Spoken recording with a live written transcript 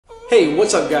Hey,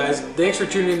 what's up guys? Thanks for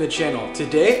tuning in to the channel.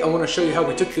 Today I want to show you how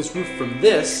we took this roof from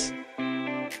this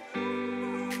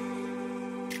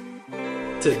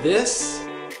to this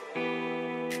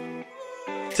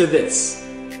to this.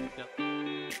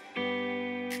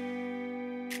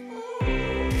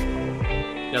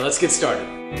 Now let's get started.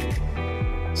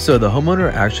 So the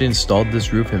homeowner actually installed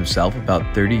this roof himself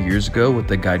about 30 years ago with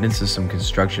the guidance of some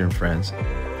construction friends.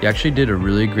 He actually did a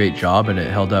really great job and it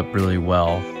held up really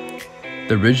well.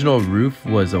 The original roof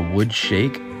was a wood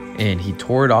shake and he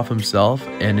tore it off himself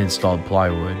and installed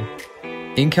plywood.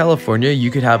 In California, you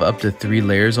could have up to 3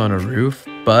 layers on a roof,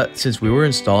 but since we were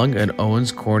installing an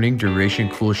Owens Corning Duration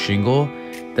cool shingle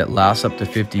that lasts up to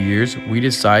 50 years, we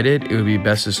decided it would be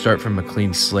best to start from a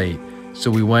clean slate.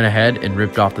 So we went ahead and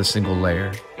ripped off the single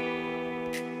layer.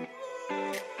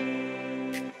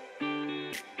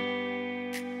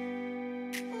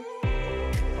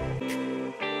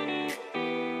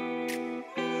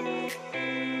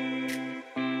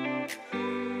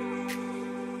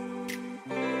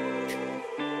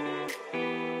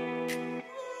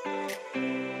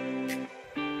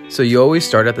 So you always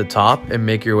start at the top and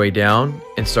make your way down,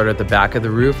 and start at the back of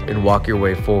the roof and walk your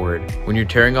way forward. When you're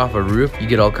tearing off a roof, you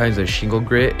get all kinds of shingle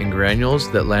grit and granules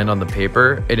that land on the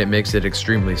paper, and it makes it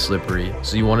extremely slippery.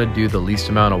 So you want to do the least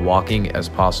amount of walking as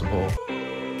possible.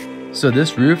 So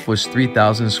this roof was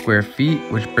 3,000 square feet,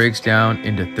 which breaks down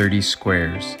into 30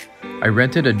 squares. I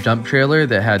rented a dump trailer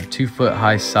that had 2-foot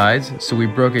high sides, so we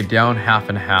broke it down half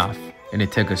and half, and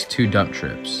it took us 2 dump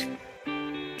trips.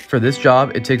 For this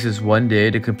job, it takes us 1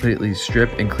 day to completely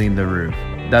strip and clean the roof.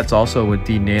 That's also with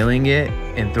denailing it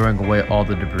and throwing away all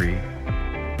the debris.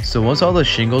 So once all the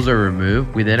shingles are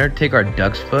removed, we then take our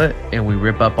duck's foot and we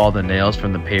rip up all the nails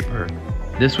from the paper.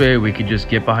 This way we can just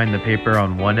get behind the paper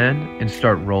on one end and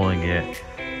start rolling it.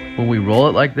 When we roll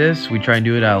it like this, we try and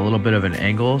do it at a little bit of an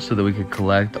angle so that we can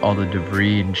collect all the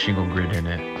debris and shingle grit in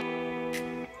it.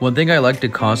 One thing I like to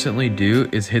constantly do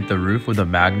is hit the roof with a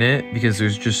magnet because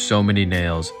there's just so many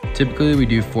nails. Typically we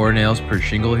do 4 nails per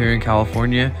shingle here in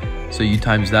California, so you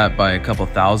times that by a couple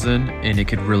thousand and it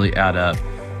could really add up.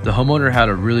 The homeowner had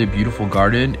a really beautiful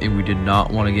garden and we did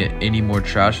not want to get any more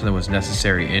trash than was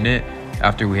necessary in it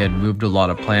after we had moved a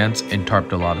lot of plants and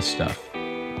tarped a lot of stuff.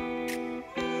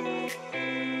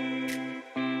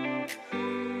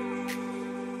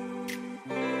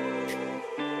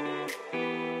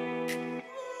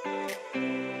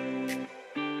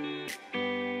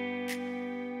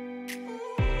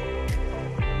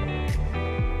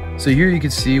 So here you can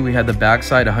see we had the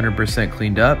backside 100%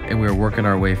 cleaned up and we were working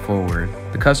our way forward.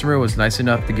 The customer was nice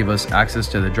enough to give us access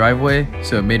to the driveway,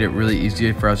 so it made it really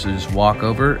easy for us to just walk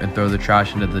over and throw the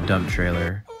trash into the dump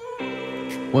trailer.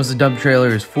 Once the dump trailer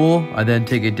is full, I then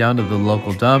take it down to the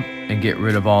local dump and get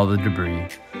rid of all the debris.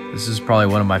 This is probably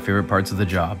one of my favorite parts of the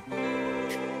job.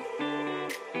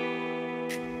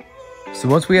 So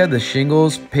once we had the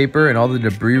shingles, paper, and all the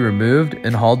debris removed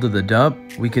and hauled to the dump,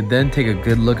 we could then take a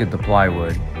good look at the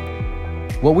plywood.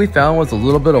 What we found was a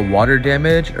little bit of water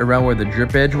damage around where the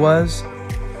drip edge was,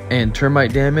 and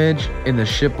termite damage in the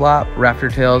shiplap, rafter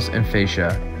tails, and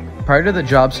fascia. Prior to the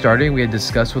job starting, we had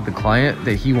discussed with the client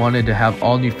that he wanted to have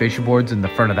all new fascia boards in the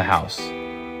front of the house.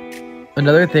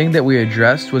 Another thing that we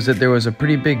addressed was that there was a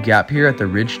pretty big gap here at the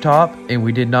ridge top, and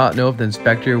we did not know if the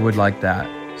inspector would like that.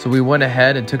 So we went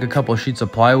ahead and took a couple sheets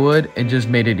of plywood and just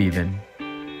made it even.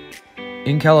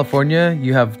 In California,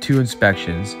 you have 2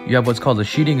 inspections. You have what's called a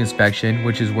sheeting inspection,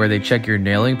 which is where they check your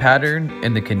nailing pattern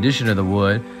and the condition of the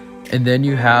wood. And then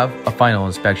you have a final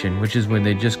inspection, which is when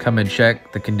they just come and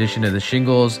check the condition of the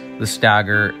shingles, the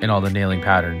stagger, and all the nailing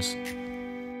patterns.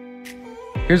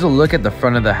 Here's a look at the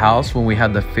front of the house when we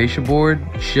had the fascia board,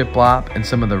 shiplap, and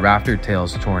some of the rafter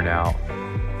tails torn out.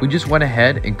 We just went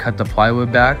ahead and cut the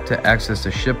plywood back to access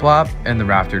the shiplap and the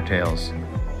rafter tails.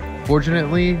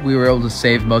 Fortunately, we were able to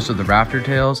save most of the rafter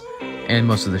tails and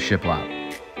most of the shiplap.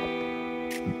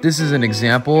 This is an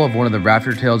example of one of the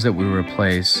rafter tails that we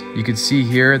replaced. You can see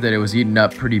here that it was eaten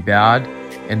up pretty bad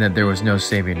and that there was no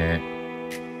saving it.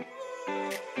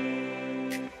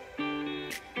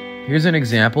 Here's an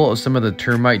example of some of the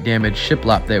termite damaged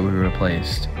shiplap that we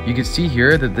replaced. You can see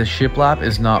here that the shiplap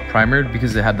is not primered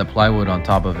because it had the plywood on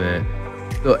top of it.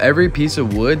 So every piece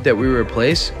of wood that we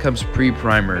replace comes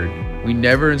pre-primered. We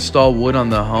never install wood on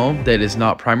the home that is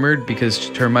not primered because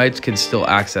termites can still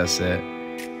access it.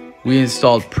 We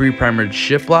installed pre-primered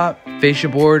shiplap, fascia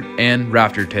board, and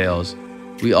rafter tails.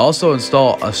 We also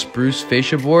install a spruce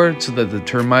fascia board so that the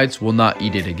termites will not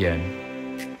eat it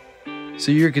again.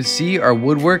 So you can see our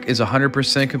woodwork is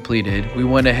 100% completed. We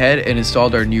went ahead and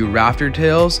installed our new rafter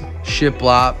tails,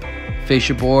 shiplap,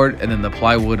 fascia board, and then the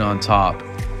plywood on top.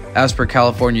 As per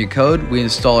California code, we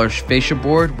install our fascia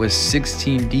board with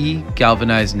 16D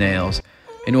galvanized nails.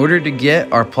 In order to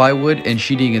get our plywood and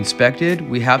sheeting inspected,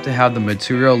 we have to have the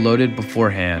material loaded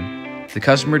beforehand. The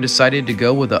customer decided to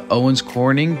go with the Owens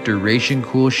Corning Duration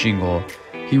cool shingle.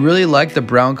 He really liked the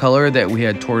brown color that we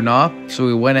had torn off, so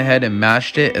we went ahead and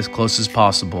matched it as close as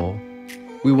possible.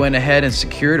 We went ahead and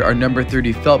secured our number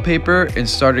 30 felt paper and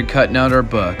started cutting out our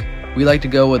book. We like to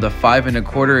go with a 5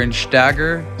 1/4 inch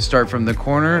stagger, start from the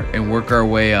corner and work our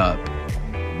way up.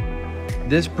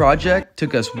 This project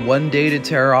took us 1 day to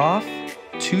tear off,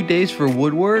 2 days for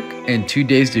woodwork, and 2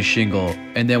 days to shingle,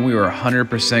 and then we were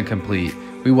 100% complete.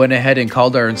 We went ahead and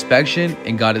called our inspection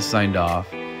and got it signed off.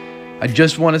 I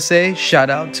just want to say shout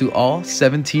out to all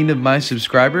 17 of my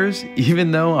subscribers,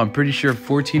 even though I'm pretty sure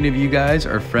 14 of you guys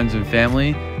are friends and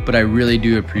family, but I really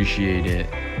do appreciate it.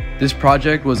 This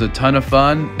project was a ton of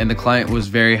fun and the client was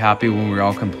very happy when we were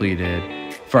all completed.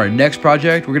 For our next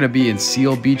project, we're going to be in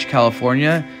Seal Beach,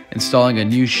 California, installing a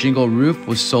new shingle roof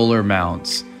with solar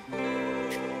mounts.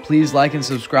 Please like and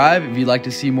subscribe if you'd like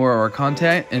to see more of our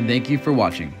content, and thank you for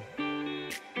watching.